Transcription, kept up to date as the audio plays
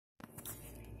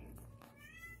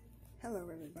Hello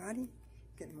everybody,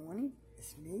 good morning.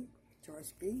 It's me,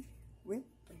 Joyce B, with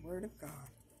the Word of God,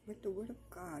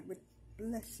 with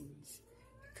blessings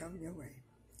to come your way.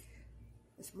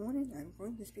 This morning I'm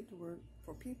going to speak the word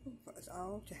for people, for us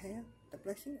all to have the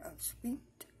blessing of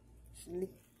sweet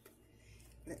sleep.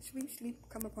 Let sweet sleep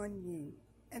come upon you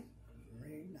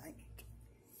every night.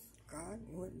 God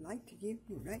would like to give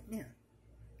you right now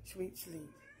sweet sleep.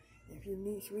 If you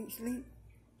need sweet sleep,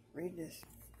 read this.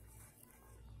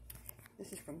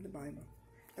 This is from the Bible.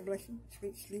 The blessing,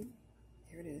 sweet sleep.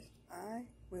 Here it is. I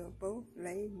will both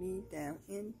lay me down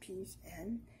in peace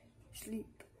and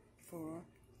sleep, for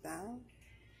thou,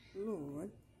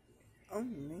 Lord,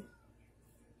 only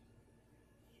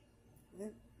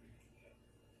let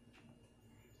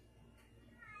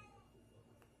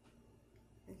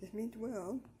me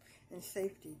dwell in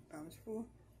safety. Psalms 4:8.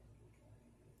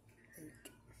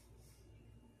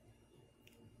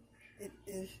 It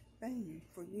is vain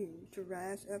for you to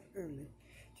rise up early,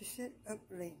 to sit up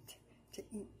late, to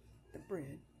eat the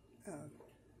bread of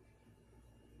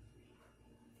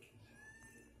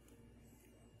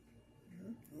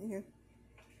here.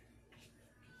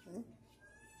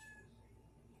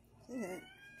 See that?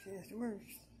 See, that's the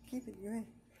words. Keep it going.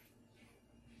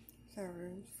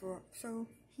 Sorrows for so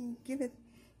he giveth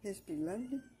his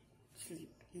beloved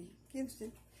sleep. He gives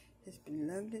it his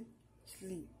beloved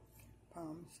sleep.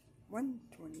 Psalms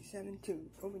 127:2.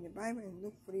 Open your Bible and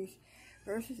look for these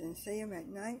verses and say them at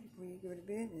night before you go to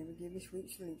bed, and it will give you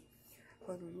sweet sleep.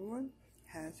 For the Lord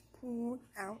has poured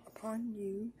out upon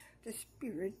you the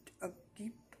spirit of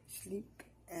deep sleep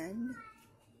and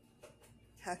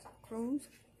hath closed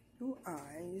your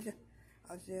eyes.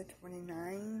 Isaiah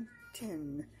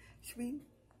 29:10. Sweet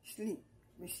sleep.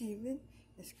 Receive it.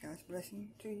 It's God's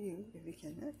blessing to you. If you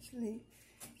cannot sleep,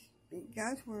 speak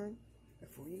God's word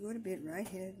before you go to bed right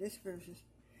here. This verses.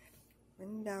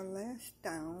 When thou liest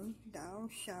down, thou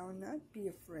shalt not be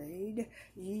afraid.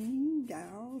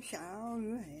 Thou shalt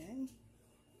lie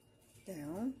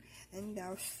down, and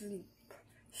thou sleep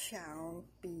shall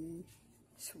be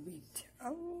sweet.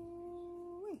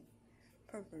 Oh,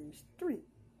 Proverbs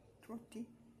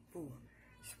 3:24.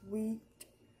 Sweet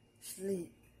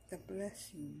sleep. The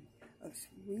blessing of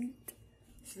sweet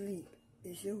sleep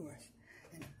is yours.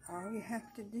 And all you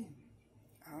have to do,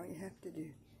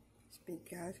 speak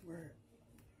God's word.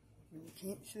 When you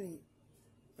can't sleep,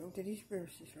 go to these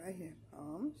verses right here.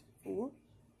 Psalms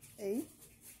 4:8.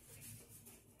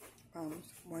 Psalms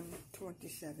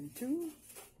 127:2.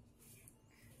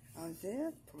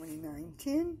 Isaiah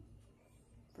 29:10.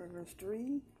 Proverbs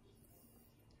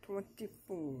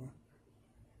 3:24.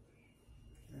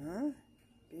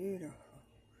 Beautiful.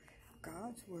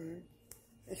 God's word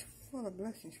is full of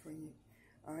blessings for you.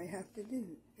 All you have to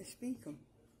do is speak them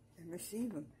and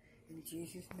receive them in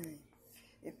Jesus' name.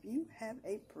 If you have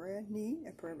a prayer need,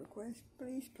 a prayer request,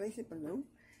 please place it below,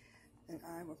 and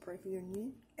I will pray for your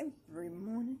need every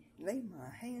morning. Lay my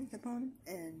hands upon them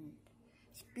and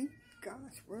speak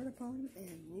God's word upon them,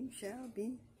 and you shall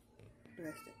be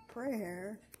blessed.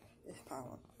 Prayer is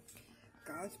power.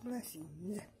 God's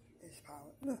blessings is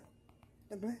power. Look,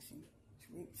 the blessing,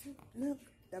 sweet sleep.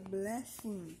 Look, the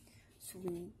blessing,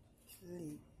 sweet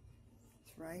sleep.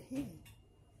 It's right here.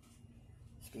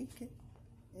 Speak it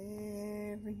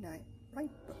every night,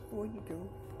 right before you go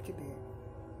to bed.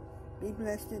 Be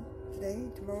blessed today,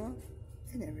 tomorrow,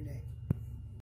 and every day.